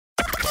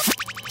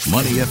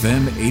Money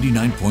FM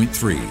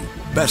 89.3.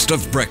 Best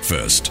of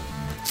breakfast.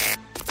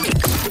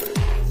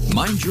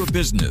 Mind your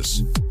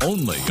business.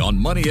 Only on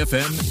Money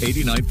FM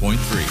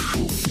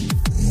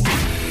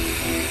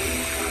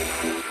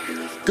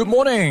 89.3. Good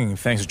morning.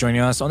 Thanks for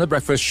joining us on The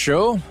Breakfast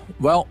Show.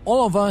 Well,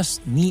 all of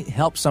us need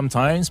help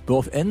sometimes,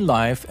 both in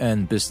life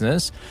and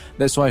business.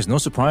 That's why it's no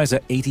surprise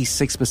that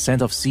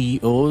 86% of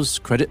CEOs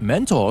credit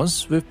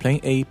mentors with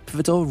playing a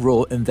pivotal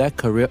role in their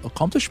career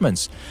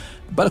accomplishments.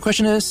 But the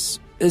question is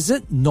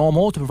it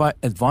normal to provide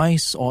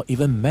advice or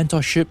even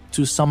mentorship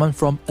to someone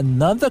from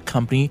another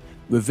company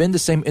within the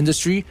same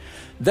industry?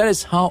 That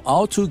is how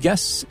our two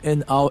guests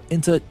in our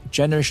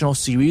Intergenerational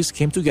Series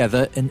came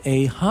together in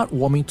a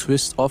heartwarming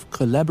twist of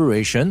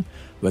collaboration,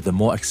 where the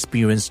more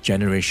experienced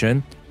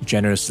generation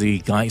generously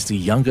guides the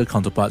younger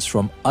counterparts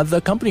from other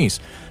companies.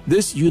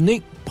 This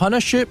unique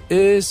partnership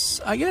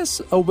is, I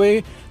guess, a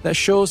way that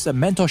shows that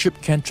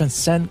mentorship can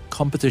transcend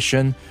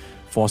competition,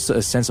 foster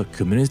a sense of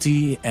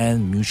community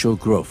and mutual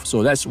growth. So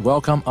let's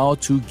welcome our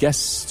two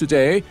guests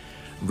today.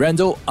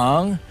 Randall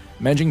Ang,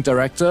 Managing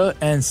Director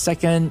and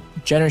second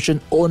generation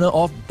owner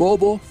of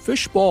Bobo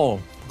Fishball.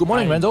 Good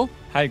morning, Hi. Randall.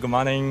 Hi, good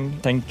morning.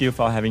 Thank you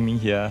for having me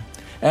here.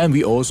 And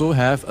we also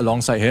have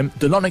alongside him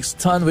Delonix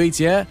Tan Wei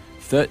Jie,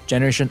 third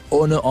generation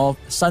owner of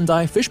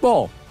Sandai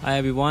Fishball. Hi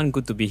everyone,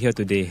 good to be here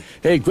today.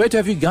 Hey, great to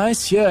have you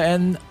guys here,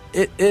 and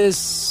it is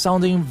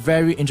sounding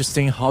very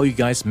interesting how you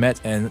guys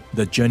met and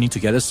the journey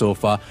together so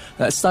far.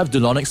 Let's start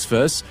with Delonix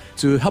first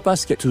to help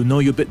us get to know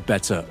you a bit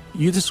better.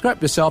 You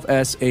describe yourself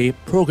as a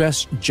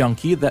progress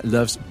junkie that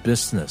loves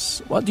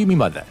business. What do you mean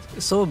by that?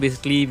 So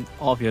basically,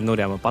 all of you know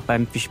that I'm a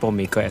part-time fishball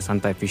maker at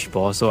Sandai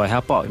Fishball. So I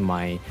help out in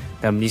my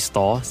family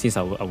store since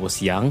I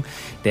was young.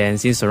 Then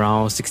since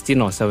around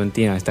 16 or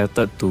 17, I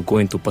started to go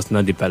into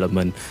personal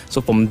development.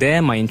 So from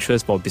there, my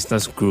interest for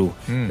business grew.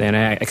 Then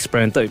I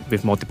experimented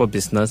with multiple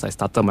business. I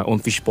started my own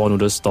fishball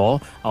noodle store.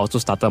 I also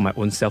started my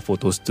own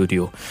self-photo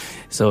studio.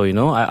 So,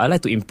 I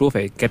like to improve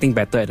at getting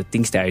better at the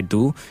things that I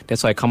do.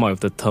 That's why I come up with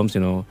the terms,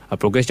 a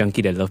progress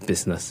junkie that loves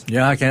business.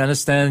 Yeah, I can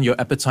understand your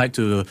appetite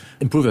to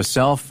improve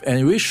yourself, and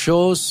it really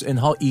shows in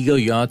how eager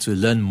you are to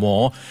learn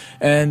more.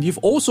 And you've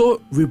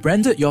also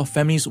rebranded your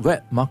family's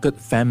wet market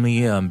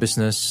family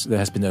business that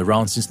has been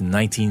around since the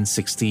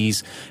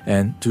 1960s.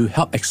 And to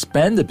help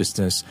expand the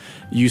business,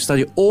 you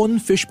started your own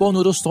fishball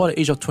noodle store at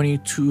the age of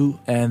 22,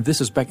 and this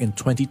is back in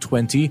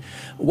 2020.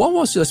 What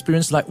was your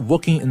experience like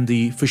working in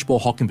the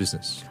fishball hawking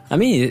business? I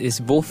mean, it's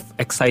both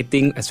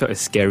exciting as well as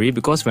scary,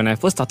 because when I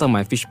first started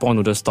my fishball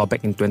noodle store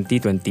back in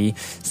 2020,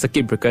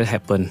 circuit breaker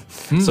happened.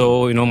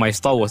 So, my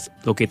store was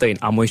located in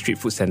Amoy Street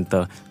Food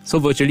Centre. So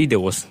virtually there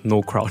was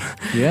no crowd.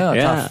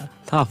 Yeah,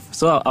 Tough.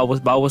 So I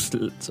was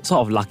sort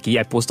of lucky.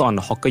 I posted on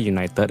the Hawker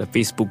United, a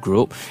Facebook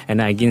group,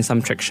 and I gained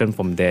some traction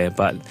from there.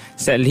 But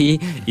sadly,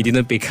 it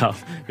didn't pick up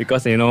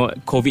because,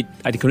 COVID,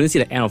 I couldn't see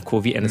the end of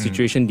COVID and the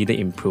situation didn't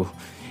improve.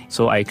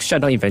 So I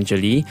shut down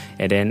eventually.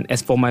 And then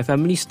as for my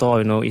family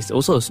store, it's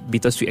also a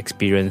bittersweet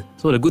experience.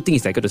 So the good thing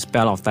is I got to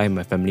spend a lot of time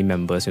with my family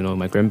members,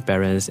 my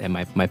grandparents and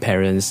my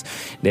parents.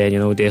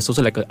 Then, there's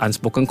also like an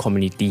unspoken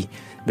community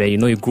where,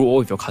 you grow old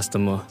with your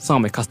customer. Some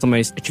of my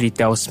customers actually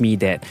tells me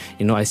that,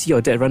 I see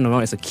your dad run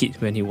around as a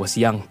kid when he was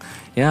young.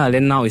 Yeah,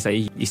 then now it's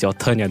like, it's your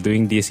turn, you're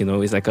doing this,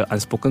 it's like an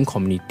unspoken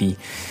community.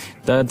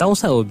 The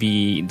downside will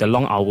be the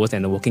long hours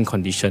and the working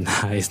condition.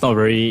 It's not a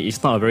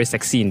very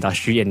sexy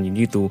industry, and you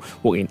need to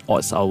work in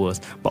odd hours.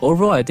 But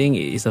overall, I think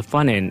it's a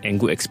fun and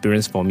good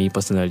experience for me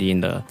personally in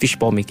the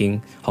fishball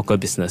making hawker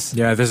business.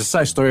 Yeah, there's a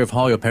side story of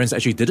how your parents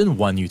actually didn't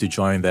want you to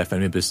join their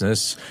family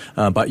business,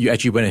 but you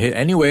actually went ahead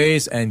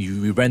anyways, and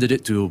you rebranded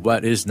it to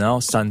what is now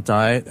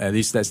Sandai. At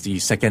least that's the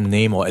second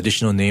name or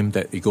additional name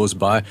that it goes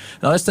by.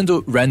 Now let's turn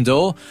to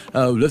Randall.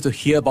 We'd love to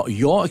hear about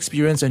your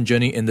experience and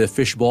journey in the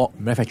fishball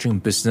manufacturing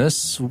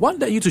business. What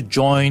led you to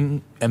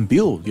join and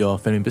build your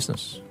family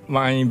business?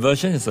 My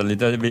version is a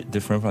little bit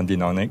different from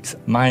Delonix.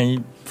 My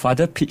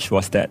father pitch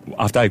was that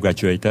after I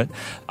graduated,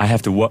 I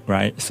have to work,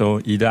 right? So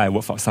either I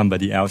work for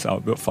somebody else or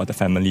work for the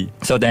family.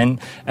 So then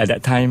at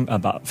that time,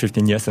 about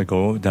 15 years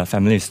ago, the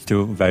family is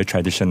still very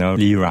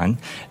traditionally run,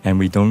 and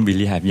we don't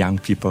really have young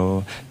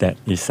people that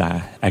is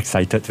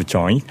excited to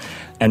join.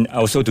 And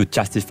also to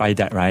justify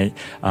that, right,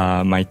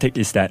 my take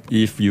is that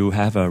if you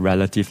have a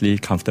relatively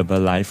comfortable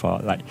life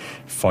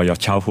for your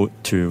childhood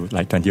to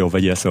 20 over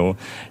years old,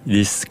 it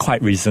is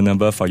quite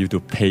reasonable for you to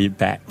pay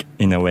back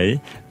in a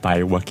way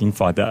by working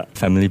for the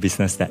family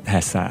business that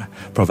has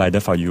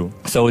provided for you.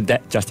 So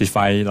that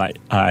justified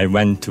I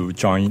went to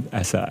join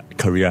as a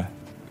career.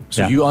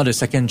 So you are the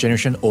second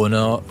generation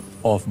owner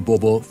of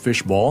Bobo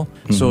Fishball.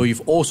 So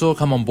you've also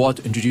come on board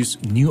to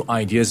introduce new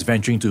ideas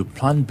venturing to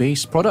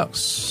plant-based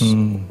products.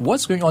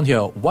 What's going on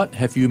here? What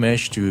have you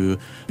managed to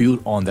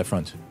build on that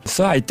front?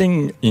 So I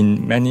think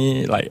in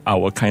many like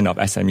our kind of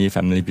SME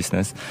family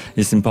business,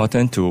 it's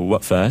important to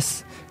work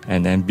first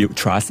and then build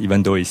trust,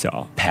 even though it's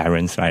your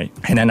parents, right?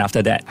 And then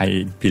after that,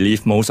 I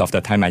believe most of the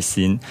time I've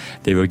seen,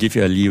 they will give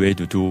you a leeway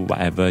to do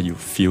whatever you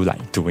feel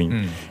like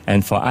doing.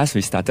 And for us,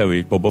 we started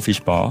with Bobo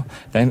Fishball.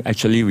 Then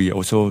actually, we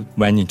also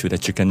went into the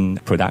chicken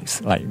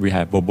products. Like we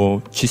have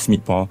Bobo cheese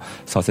meatball,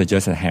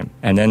 sausages and ham.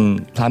 And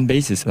then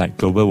plant-based is like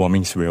global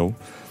warming is real.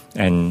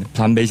 And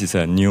plant-based is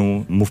a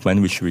new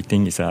movement which we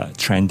think is a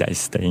trend that is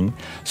staying.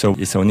 So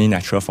it's only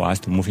natural for us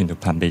to move into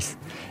plant-based.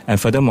 And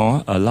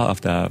furthermore, a lot of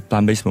the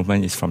plant-based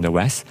movement is from the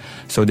West.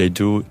 So they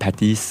do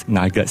patties,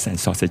 nuggets and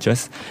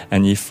sausages.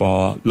 And if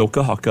for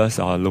local hawkers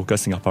or local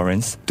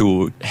Singaporeans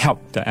to help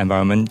the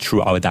environment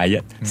through our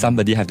diet,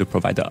 somebody have to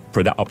provide the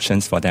product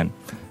options for them.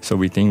 So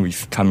we think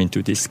we've come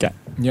into this gap.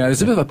 Yeah,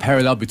 there's a bit of a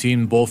parallel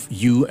between both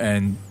you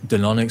and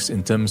Delonix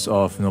in terms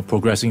of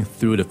progressing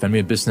through the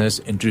family business,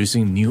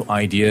 introducing new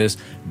ideas,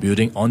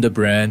 building on the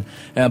brand.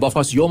 But of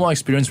course, you're more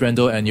experienced,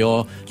 Randall, and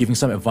you're giving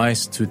some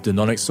advice to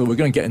Delonix. So we're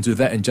going to get into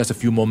that in just a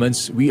few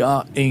moments. We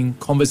are in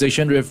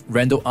conversation with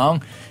Randall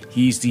Ang.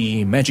 He's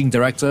the managing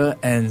director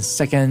and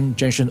second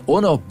generation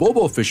owner of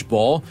Bobo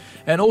Fishball,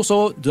 and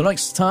also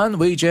Delonix Tan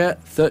Wei Jie,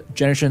 third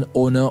generation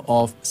owner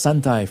of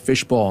Santai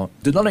Fishball.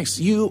 Delonix,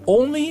 you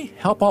only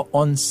help out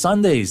on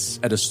Sundays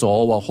at the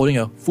store while holding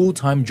a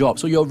full-time job,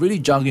 so you're really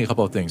juggling a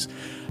couple of things.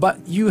 But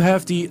you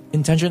have the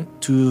intention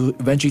to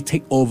eventually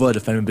take over the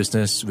family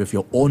business with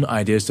your own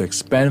ideas to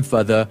expand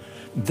further.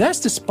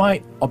 That's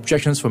despite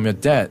objections from your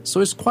dad,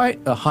 so it's quite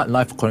a hard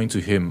life according to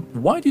him.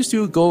 Why do you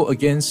still go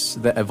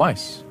against that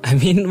advice? I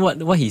mean,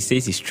 what he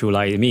says is true.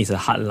 Like, I mean, it's a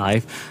hard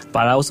life.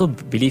 But I also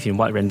believe in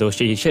what Randall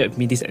shared. He shared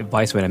me this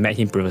advice when I met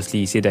him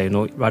previously. He said that,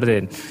 rather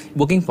than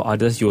working for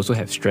others, you also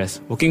have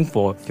stress. Working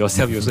for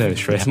yourself, you also have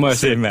stress.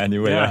 Same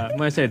anyway. Yeah,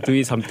 might as well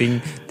do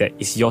something that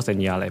is yours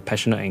and you are like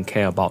passionate and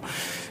care about.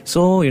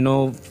 So,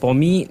 for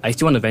me, I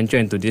still want to venture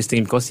into this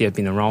thing because he has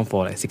been around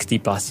for like 60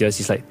 plus years.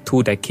 It's like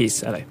 2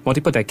 decades, like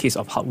multiple decades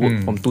of hard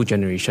work from 2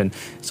 generations.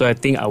 So I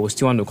think I will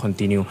still want to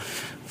continue.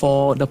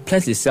 For the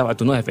plans itself, I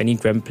do not have any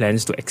grand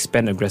plans to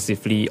expand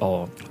aggressively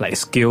or like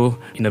scale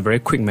in a very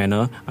quick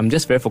manner. I'm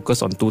just very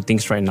focused on 2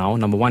 things right now.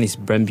 Number 1 is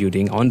brand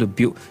building. I want to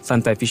build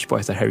Santai Fishball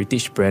as a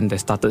heritage brand that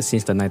started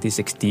since the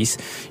 1960s,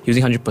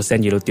 using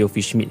 100% yellowtail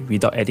fish meat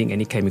without adding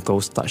any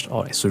chemicals, starch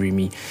or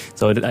surimi.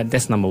 So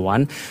that's number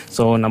 1.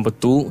 So number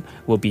 2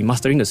 will be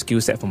mastering the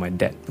skill set for my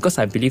dad, because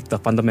I believe the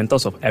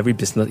fundamentals of every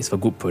business is for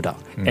good product.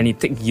 And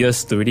it takes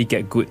years to really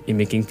get good in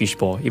making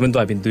fishball. Even though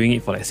I've been doing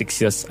it for like 6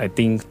 years, I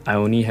think I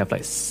only have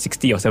like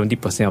 60 or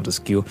 70% of the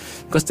skill,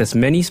 because there's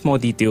many small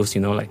details,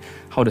 like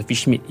how the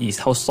fish meat is,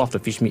 how soft the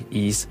fish meat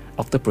is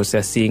after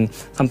processing.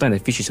 Sometimes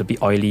the fish is a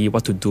bit oily,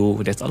 what to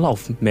do. There's a lot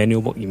of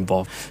manual work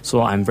involved.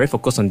 So I'm very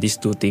focused on these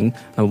 2 things.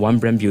 Number 1,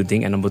 brand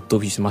building, and number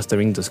 2 is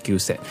mastering the skill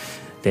set.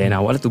 Then I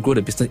wanted to grow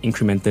the business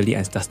incrementally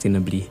and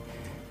sustainably.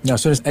 Yeah,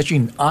 so there's actually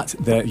an art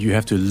that you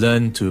have to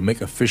learn to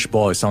make a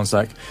fishball, it sounds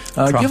like.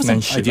 Give us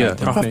an idea.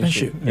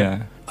 Craftsmanship.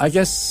 Yeah. I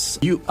guess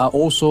you are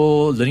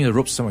also learning the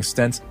ropes to some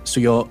extent. So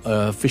you're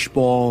a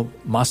fishball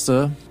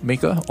master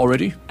maker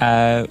already?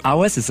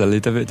 Ours is a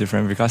little bit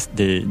different because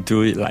they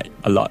do it like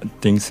a lot of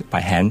things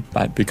by hand,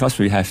 but because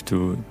we have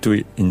to do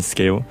it in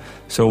scale,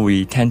 so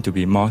we tend to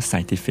be more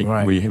scientific.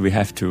 Right. We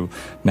have to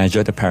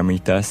measure the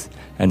parameters,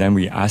 and then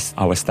we ask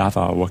our staff,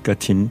 our worker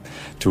team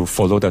to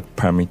follow the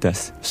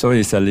parameters. So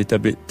it's a little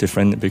bit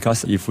different,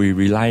 because if we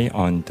rely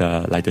on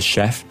the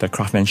chef, the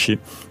craftsmanship,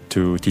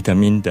 to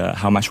determine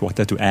how much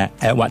water to add,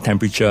 at what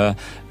temperature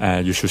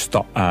you should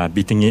stop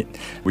beating it,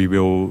 we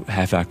will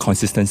have a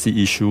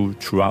consistency issue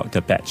throughout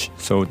the batch.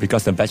 So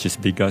because the batch is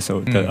bigger,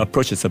 so the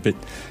approach is a bit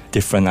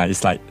different.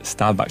 It's like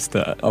Starbucks.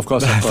 Of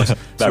course.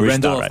 So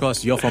Randall, right? Of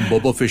course, you're from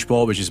Bobo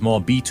Fishball, which is more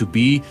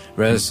B2B,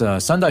 whereas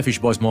Santai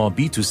Fishball is more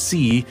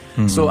B2C.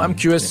 So I'm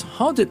curious,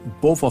 how did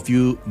both of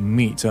you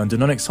meet?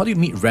 Delonix, how did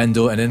you meet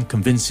Randall and then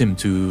convince him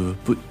to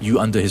put you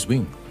under his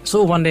wing?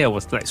 So one day I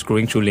was like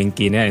scrolling through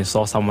LinkedIn and I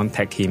saw someone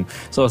tag him.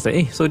 So I was like,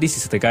 hey, so this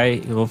is the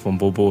guy from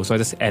Bobo. So I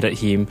just added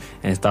him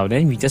and stuff.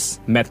 Then we just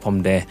met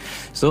from there.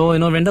 So,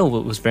 Randall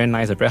was very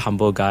nice, a very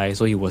humble guy.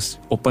 So he was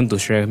open to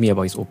share with me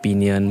about his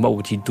opinion. What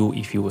would he do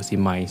if he was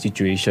in my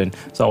situation?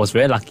 So I was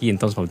very lucky in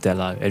terms of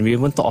that. And we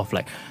even thought of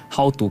like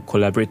how to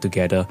collaborate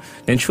together.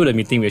 Then through the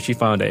meeting, we actually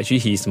found out that actually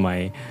he's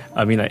my,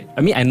 I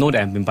know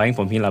that I've been buying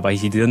from him, but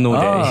he didn't know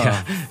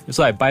that. Yeah.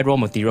 So I buy raw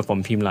material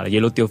from him,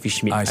 yellowtail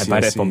fish meat. I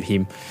buy that from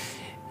him.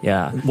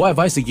 Yeah. What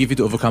advice did he give you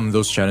to overcome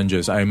those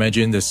challenges? I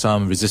imagine there's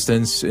some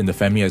resistance in the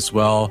family as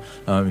well,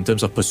 in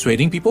terms of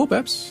persuading people,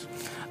 perhaps?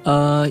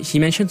 He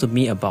mentioned to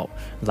me about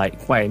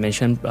like what I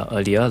mentioned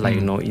earlier,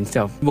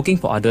 instead of working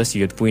for others,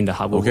 you have to put in the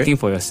hard work. Working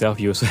for yourself,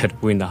 you also have to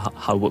put in the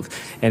hard work.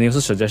 And he also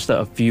suggested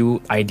a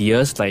few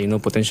ideas,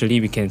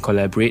 potentially we can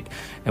collaborate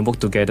and work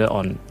together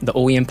on the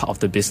OEM part of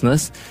the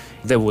business.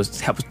 That would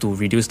help to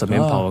reduce the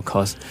manpower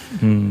cost.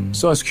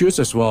 So I was curious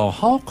as well,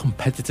 how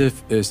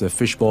competitive is the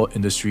fishball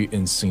industry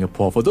in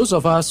Singapore? For those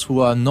of us who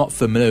are not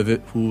familiar with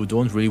it, who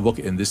don't really work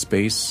in this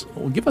space,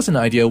 give us an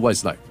idea what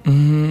it's like.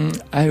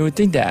 I would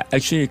think that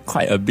actually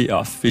quite a bit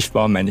of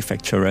fishball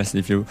manufacturers.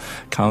 If you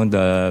count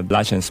the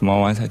large and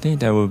small ones, I think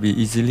there will be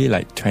easily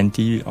like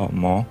 20 or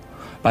more.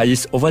 But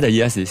it's over the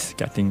years, it's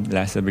getting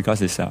lesser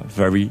because it's a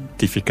very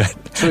difficult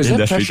So is there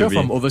industry pressure to be.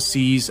 from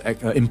overseas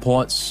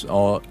imports,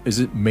 or is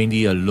it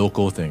mainly a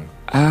local thing?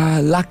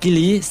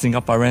 Luckily,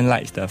 Singaporean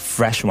likes the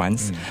fresh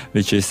ones,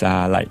 which is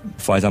like,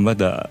 for example,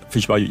 the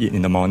fishball you eat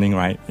in the morning,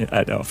 right,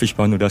 at a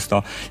fishball noodle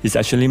store, it's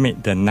actually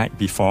made the night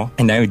before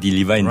and then we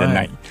deliver in the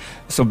night.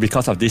 So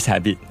because of this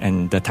habit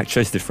and the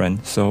texture is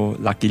different, so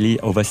luckily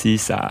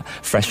overseas,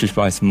 fresh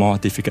fishball is more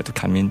difficult to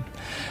come in.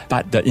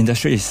 But the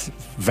industry is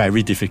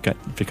very difficult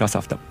because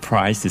of the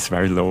price is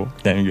very low.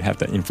 Then you have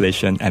the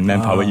inflation and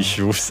manpower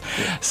issues.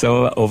 Yeah.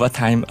 So over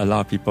time, a lot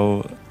of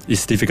people,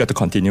 it's difficult to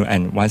continue,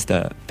 and once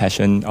the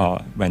passion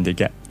or when they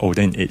get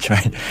older in age,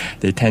 right,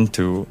 they tend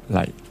to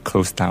like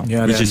close down,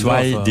 which is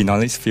why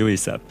Denolics feel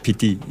it's a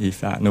pity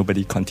if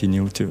nobody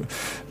continue to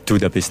do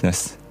the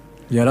business.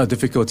 Yeah, a lot of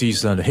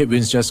difficulties. The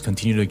headwinds just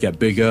continue to get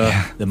bigger,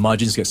 the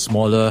margins get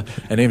smaller,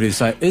 and then they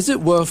decide, is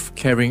it worth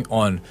carrying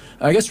on?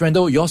 I guess,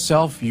 Randall,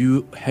 yourself,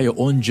 you had your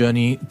own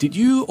journey. Did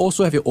you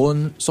also have your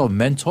own sort of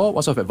mentor?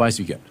 What sort of advice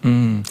you get?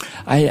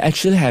 I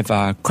actually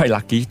have quite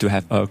lucky to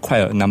have quite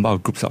a number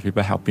of groups of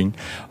people helping.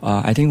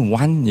 I think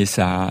one is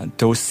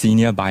those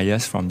senior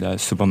buyers from the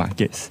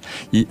supermarkets.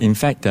 In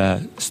fact,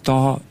 the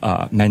store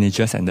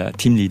managers and the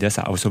team leaders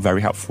are also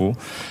very helpful.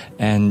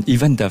 And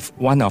even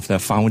one of the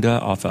founder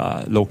of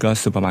a local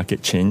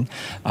supermarket chain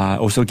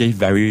also gave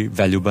very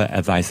valuable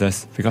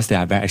advices because they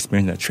are very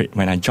experienced in the trade.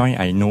 When I joined,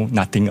 I know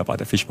nothing about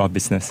the fishball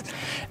business.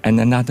 And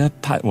another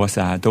part was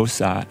those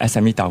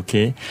SME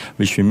Tauke,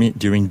 which we meet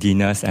during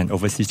dinners and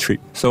overseas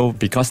trips. So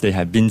because they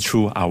have been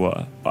through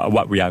our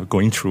what we are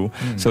going through,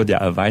 so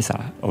their advice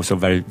are also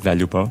very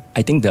valuable.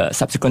 I think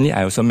subsequently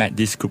I also met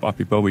this group of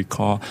people we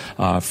call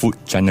Food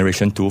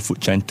Generation 2, Food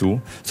Gen 2.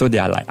 So they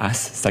are like us,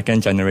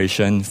 second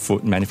generation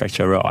food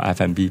manufacturer or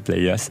F&B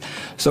players.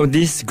 So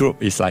this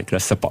group is like the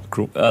support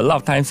group. A lot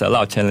of times, a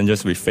lot of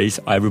challenges we face,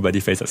 everybody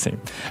face the same.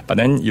 But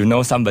then you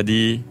know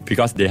somebody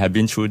because they have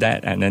been through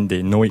that and then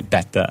they know it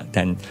better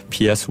than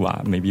peers who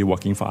are maybe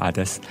working for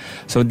others.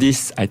 So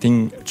this, I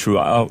think,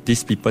 throughout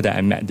these people that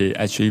I met, they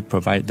actually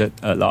provided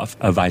a lot of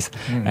advice.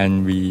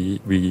 And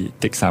we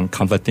take some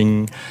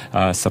comforting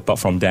support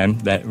from them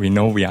that we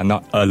know we are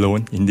not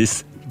alone in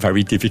this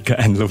very difficult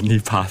and lonely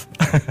path.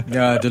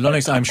 Yeah,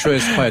 Denolics, I'm sure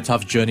it's quite a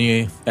tough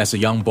journey as a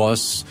young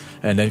boss.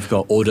 And then you've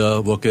got older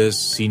workers,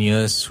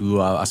 seniors who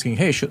are asking,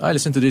 hey, should I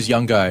listen to this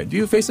young guy? Do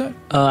you face that?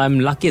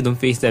 I'm lucky I don't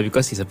face that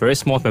because it's a very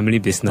small family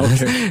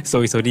business. Okay. So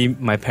it's only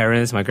my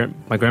parents, my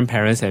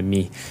grandparents and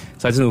me.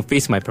 So I just need to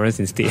face my parents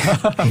instead.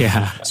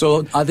 Yeah.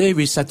 So are they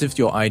receptive to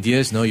your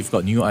ideas? You've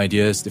got new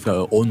ideas. They've got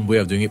their own way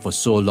of doing it for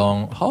so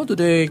long. How do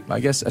they,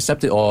 I guess,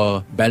 accept it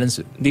or balance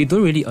it? They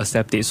don't really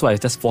accept it, so I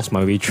just force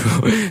my way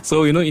through.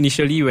 So,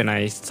 initially when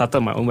I started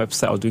my own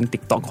website, I was doing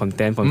TikTok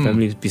content for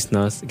family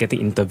business, getting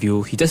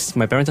interview.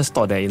 My parents just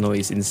thought that,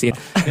 it's insane.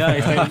 Yeah,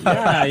 it's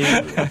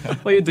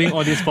like, why are you doing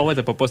all this for? What's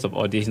the purpose of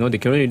all this? They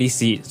can't really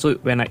see it. So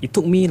it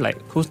took me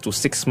like close to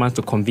 6 months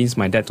to convince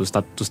my dad to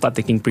start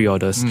taking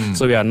pre-orders.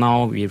 So we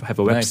have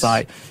a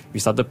website,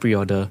 we started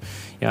pre-order.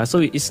 Yeah, so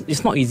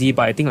it's not easy,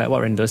 but I think like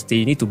what Randall said,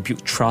 you need to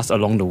build trust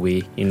along the way,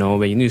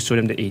 where you need to show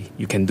them that, hey,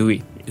 you can do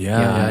it.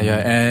 Yeah.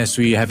 As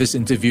we have this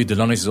interview,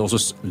 Denolics is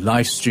also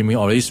live streaming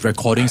or at least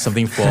recording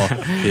something for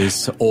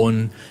his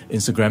own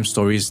Instagram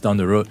stories down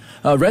the road.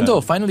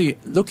 Randall, finally,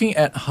 looking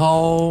at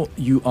how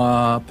you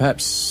are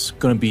perhaps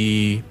going to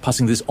be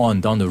passing this on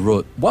down the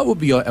road, what would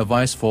be your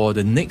advice for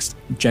the next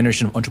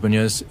generation of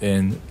entrepreneurs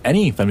in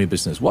any family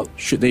business? What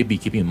should they be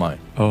keeping in mind?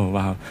 Oh,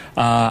 wow.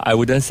 I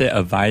wouldn't say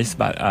advice,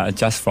 but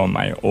just from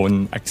my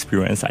own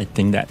experience, I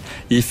think that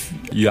if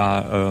you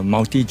are a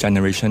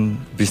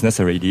multi-generation business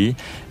already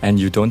and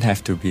you don't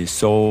have to be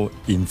so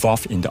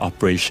involved in the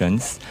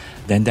operations,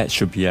 then that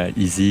should be a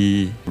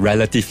easy,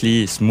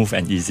 relatively smooth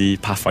and easy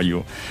path for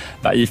you.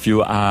 But if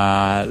you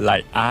are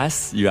like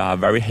us, you are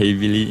very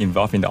heavily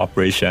involved in the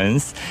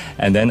operations,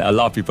 and then a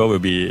lot of people will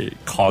be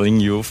calling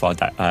you for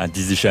that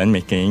decision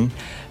making,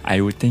 I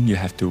would think you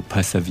have to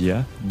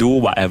persevere. Do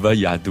whatever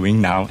you are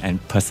doing now and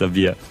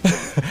persevere.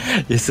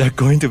 It's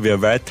going to be a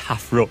very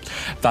tough road.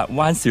 But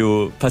once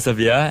you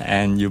persevere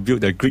and you build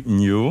the grit in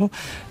you,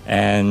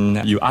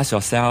 and you ask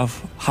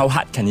yourself, how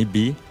hard can it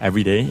be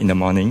every day in the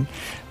morning?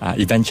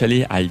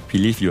 Eventually, I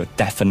believe you will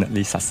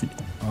definitely succeed.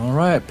 All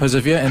right,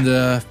 persevere, and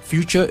the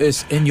future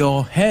is in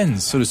your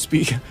hands, so to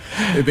speak.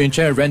 We've been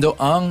chatting with Randall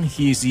Ang.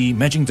 He's the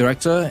managing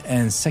director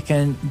and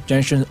second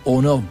generation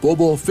owner of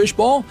Bobo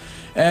Fishball.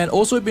 And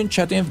also we've been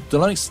chatting with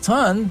Denolics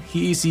Tan.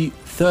 He is the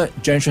third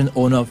generation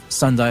owner of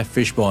Sunday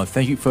Fishball.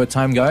 Thank you for your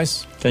time,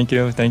 guys. Thank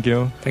you.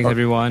 Thanks,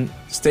 everyone.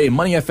 Stay in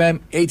Money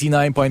FM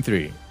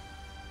 89.3.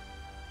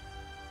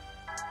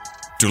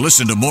 To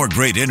listen to more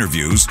great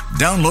interviews,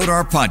 download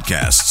our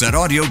podcasts at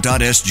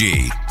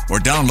audio.sg or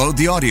download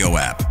the audio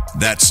app.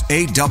 That's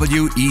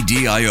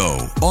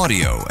AWEDIO,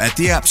 audio at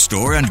the App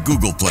Store and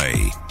Google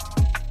Play.